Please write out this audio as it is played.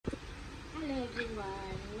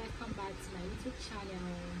welcome back to my YouTube channel.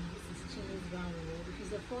 This is Chinese Brown World. If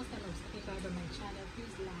it's the first time I'm stepping out on my channel,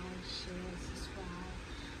 please like, share, subscribe,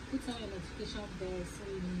 put on your notification bell so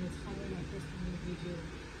you will notify when I post a new video.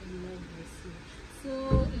 And love bless you. So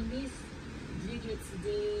in this video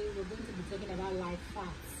today, we're going to be talking about life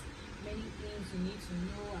facts, many things you need to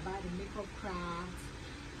know about the makeup craft.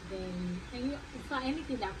 Then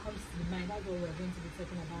anything that comes to mind, that's what we're going to be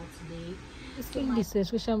talking about today. Click the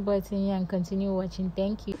subscription button and continue watching.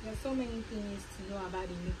 Thank you. There's so many things to know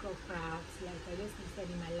about the makeup craft, like I just listed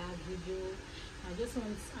in my last video. I'm just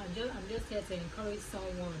here to encourage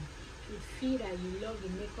someone. If you feel that you love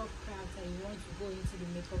the makeup craft and you want to go into the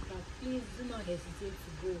makeup craft, please do not hesitate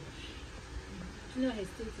to go. Do not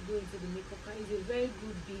hesitate to go into the makeup craft. It's a very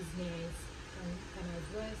good business. Can as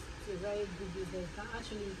well, it's a very good business.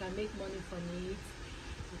 Actually, you can make money from it.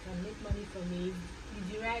 You can make money from it. You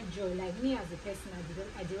derive joy. Like me as a person,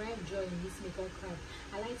 I derive joy in this makeup craft.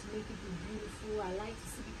 I like to make people beautiful. I like to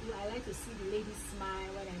see people. I like to see the ladies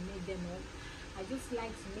smile when I make them up. I just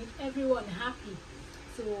like to make everyone happy.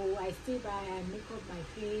 So I stay by and make up my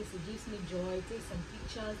face. It gives me joy. Take some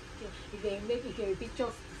pictures. If you're a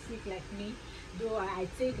picture freak like me, though I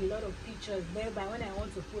take a lot of pictures, whereby when I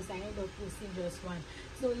want to post, I end up posting just one.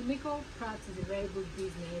 So the makeup craft is a very good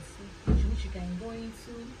business which you can go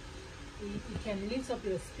into. It can lift up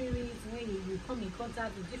your spirits when you come in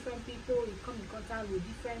contact with different people. You come in contact with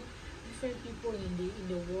different people in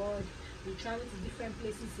the world. You travel to different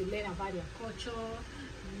places to learn about their culture.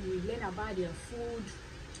 You learn about their food.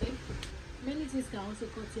 Okay? Many things can also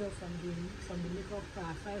cut you off from the makeup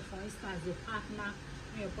craft. For instance, your partner.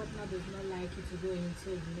 When your partner does not like you to go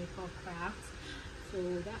into the makeup craft, so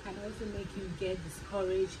that can also make you get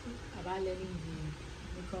discouraged about learning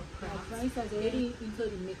the makeup craft. For instance, you're already into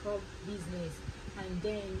the makeup business, and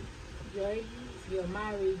then you're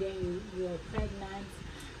married, then you're pregnant.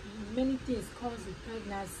 Many things cause with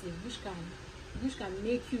pregnancy which can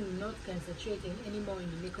make you not concentrate anymore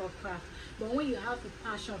in the makeup craft. But when you have the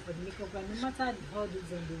passion for the makeup craft, no matter the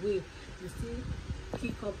hurdles on the way, you still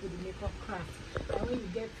keep up with the makeup craft. And when you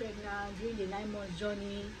get pregnant during the 9-month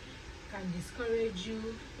journey, can discourage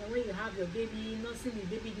you. And when you have your baby, not seeing the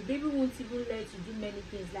baby won't even let you do many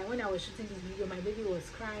things. Like when I was shooting this video, my baby was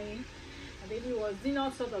crying. My baby was doing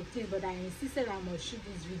all sorts of things, but I insisted I must shoot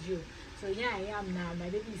this video. So here I am now. My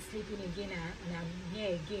baby is sleeping again, and I'm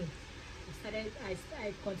here again.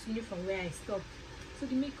 I continue from where I stopped. So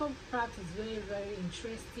the makeup craft is very, very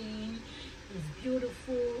interesting. It's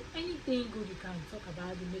beautiful. Anything good you can talk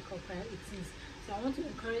about the makeup craft, it is. So I want to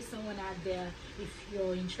encourage someone out there, if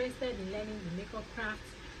you're interested in learning the makeup craft,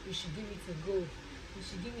 you should give it a go. You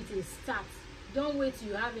should give it a start. Don't wait till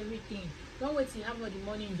you have everything. Don't wait till you have all the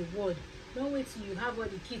money in the world. Don't wait till you have all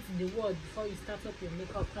the kits in the world before you start up your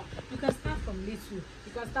makeup craft. You can start from little.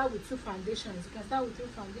 You can start with 2 foundations. You can start with 3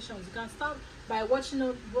 foundations. You can start by watching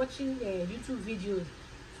YouTube videos.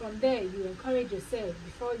 From there, you encourage yourself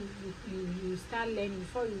before you start learning,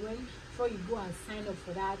 before you go and sign up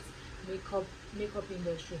for that makeup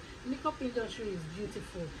industry. Makeup industry is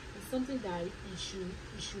beautiful. It's something that you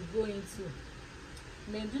should go into.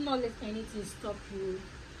 Then do not let anything stop you.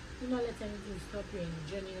 Do not let anything stop you in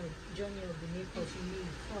the journey of the makeup you need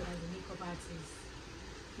for as a makeup artist.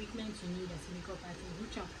 Equipment you need as a makeup artist,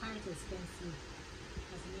 which are quite expensive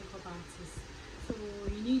as a makeup artist. So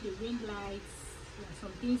you need the ring lights.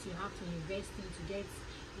 Some things you have to invest in to get,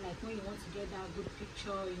 like when you want to get that good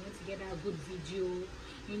picture, you want to get that good video,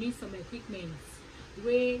 you need some equipment. The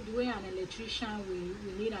way an electrician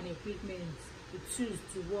will need an equipment, the tools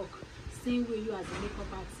to work. Same way you as a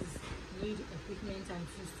makeup artist need equipment and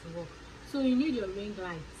tools to work. So you need your ring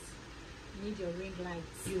lights. You need your ring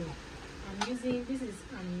lights. I'm using, this is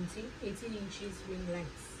an 18 inches ring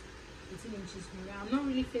lights. 18 inches ring light. I'm not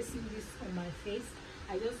really facing this on my face.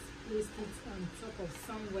 I just placed it on top of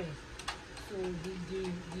somewhere, so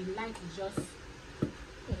the light is just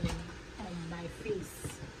on my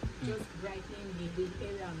face, just brightening the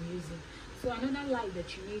area I'm using. So another light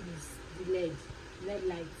that you need is the LED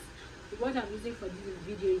light. What I'm using for this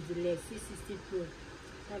video is the LED C60 Pro.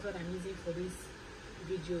 That's what I'm using for this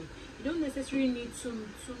video. You don't necessarily need too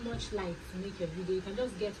much light to make your video. You can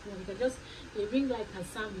just get one. You can just, a ring light can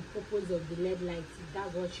serve the purpose of the LED light if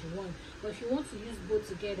that's what you want. But if you want to use both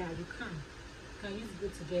together, you can use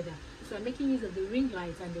both together. So I'm making use of the ring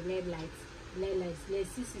light and the LED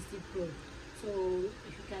C60 Pro. So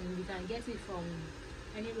if you can get it from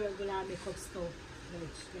any regular makeup store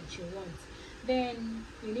that you want. Then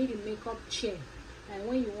you need a makeup chair. And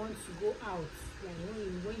when you want to go out, like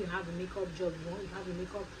when you have a makeup job, you have a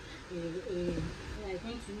makeup, like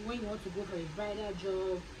when you want to go for a bridal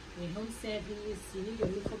job, a home service, you need your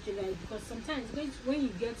makeup jewelry, because sometimes when you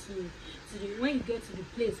get to the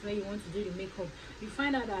place where you want to do the makeup, you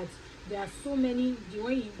find out that there are so many,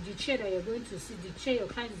 the chair that you're going to sit, the chair your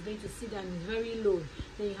client is going to sit down is very low.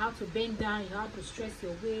 Then you have to bend down, you have to stress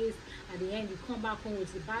your waist. At the end, you come back home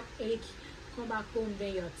with a backache. Come back home,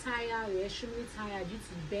 then you're tired, you're extremely tired due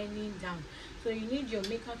to bending down. So you need your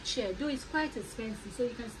makeup chair, though it's quite expensive, so you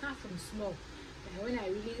can start from small. When I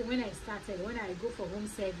go for home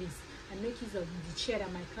service, I make use of the chair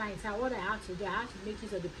that my clients have. What I have to do, I have to make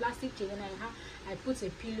use of the plastic chair, and I put a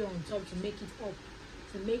pillow on top to make it up,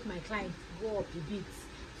 to make my client go up a bit.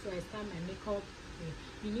 So I start my makeup.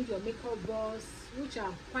 You need your makeup balls, which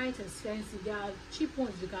are quite expensive. There are cheap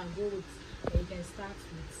ones you can go with, that you can start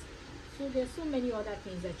with. So there's so many other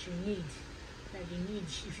things that you need.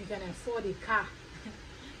 If you can afford a car,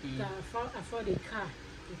 you can afford a car,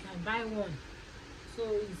 you can buy one. So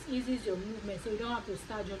it eases your movement, so you don't have to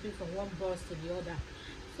start jumping from one bus to the other.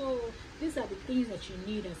 So these are the things that you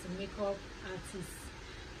need as a makeup artist.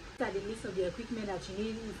 These are the list of the equipment that you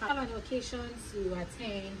need. If you have an occasion to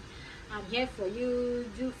attend, I'm here for you.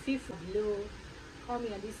 Do feel free below. Call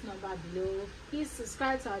me on this number below. Please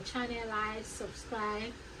subscribe to our channel, like,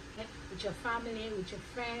 subscribe with your family, with your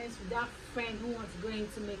friends, with that friend who wants to go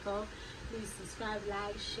into makeup. Please subscribe,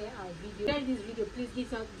 like, share our video. Like this video, please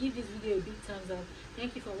give this video a big thumbs up.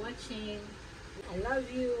 Thank you for watching. I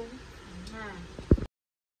love you.